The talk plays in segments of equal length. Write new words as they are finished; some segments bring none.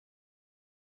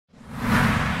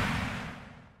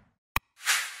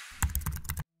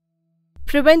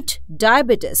Prevent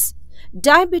diabetes.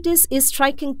 Diabetes is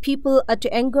striking people at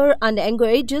younger and younger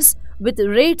ages with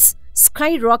rates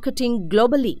skyrocketing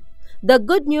globally. The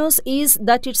good news is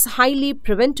that it's highly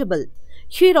preventable.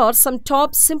 Here are some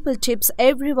top simple tips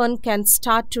everyone can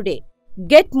start today.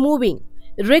 Get moving.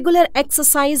 Regular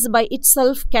exercise by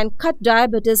itself can cut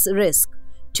diabetes risk.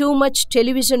 Too much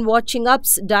television watching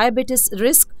ups diabetes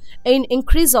risk in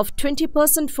increase of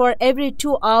 20% for every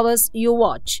 2 hours you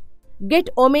watch.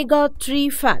 Get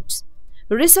omega-3 fats.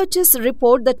 Researchers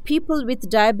report that people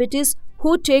with diabetes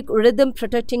who take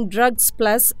rhythm-protecting drugs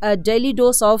plus a daily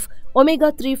dose of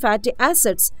omega-3 fatty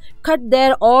acids cut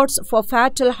their odds for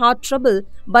fatal heart trouble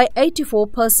by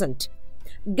 84%.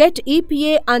 Get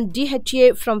EPA and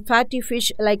DHA from fatty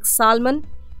fish like salmon,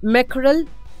 mackerel,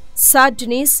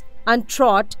 sardines, and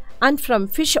trout, and from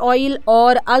fish oil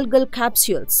or algal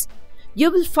capsules. You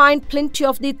will find plenty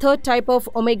of the third type of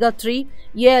omega-3,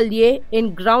 ALA,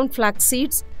 in ground flax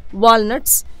seeds,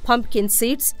 walnuts, pumpkin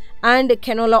seeds, and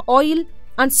canola oil,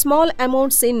 and small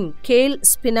amounts in kale,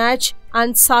 spinach,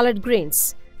 and salad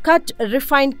greens. Cut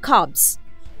refined carbs.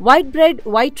 White bread,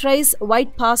 white rice,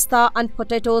 white pasta, and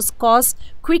potatoes cause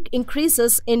quick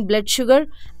increases in blood sugar,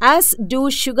 as do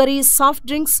sugary soft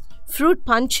drinks, fruit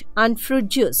punch, and fruit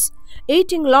juice.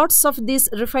 Eating lots of these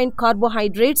refined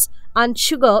carbohydrates and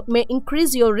sugar may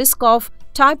increase your risk of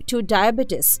type 2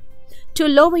 diabetes. To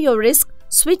lower your risk,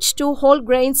 switch to whole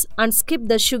grains and skip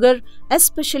the sugar,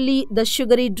 especially the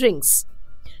sugary drinks.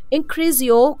 Increase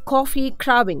your coffee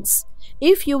cravings.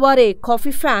 If you are a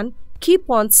coffee fan, keep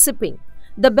on sipping.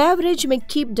 The beverage may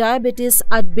keep diabetes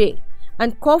at bay,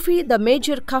 and coffee, the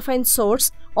major caffeine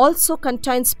source, also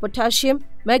contains potassium,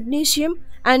 magnesium,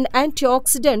 and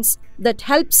antioxidants that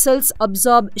help cells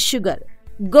absorb sugar.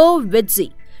 Go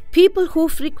veggie. People who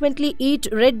frequently eat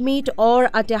red meat are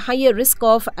at a higher risk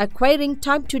of acquiring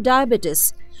type 2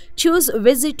 diabetes. Choose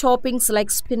veggie toppings like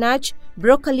spinach,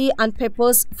 broccoli, and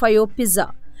peppers for your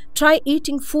pizza. Try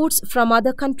eating foods from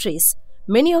other countries.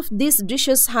 Many of these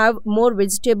dishes have more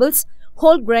vegetables,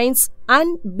 whole grains,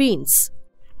 and beans.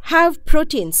 Have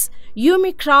proteins. You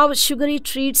may crave sugary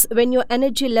treats when your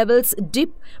energy levels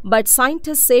dip, but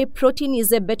scientists say protein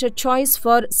is a better choice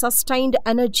for sustained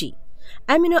energy.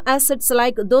 Amino acids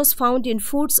like those found in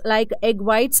foods like egg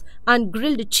whites and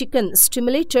grilled chicken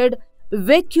stimulated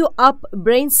wake you up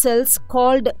brain cells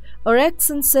called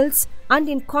orexin cells, and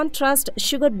in contrast,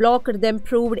 sugar blocked them,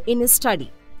 proved in a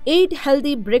study. Eat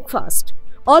healthy breakfast.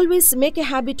 Always make a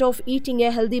habit of eating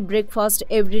a healthy breakfast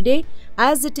every day,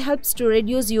 as it helps to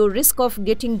reduce your risk of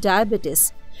getting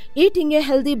diabetes. Eating a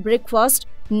healthy breakfast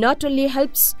not only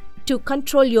helps to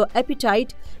control your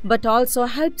appetite, but also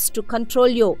helps to control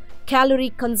your calorie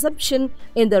consumption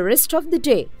in the rest of the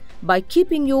day by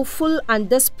keeping you full, and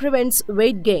thus prevents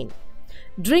weight gain.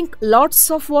 Drink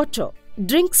lots of water.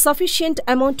 Drink sufficient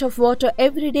amount of water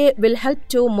every day will help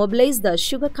to mobilize the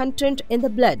sugar content in the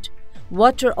blood.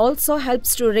 Water also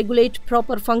helps to regulate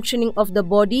proper functioning of the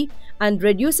body and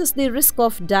reduces the risk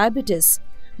of diabetes.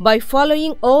 By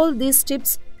following all these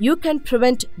tips, you can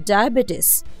prevent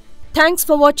diabetes. Thanks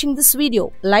for watching this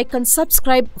video. Like and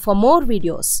subscribe for more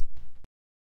videos.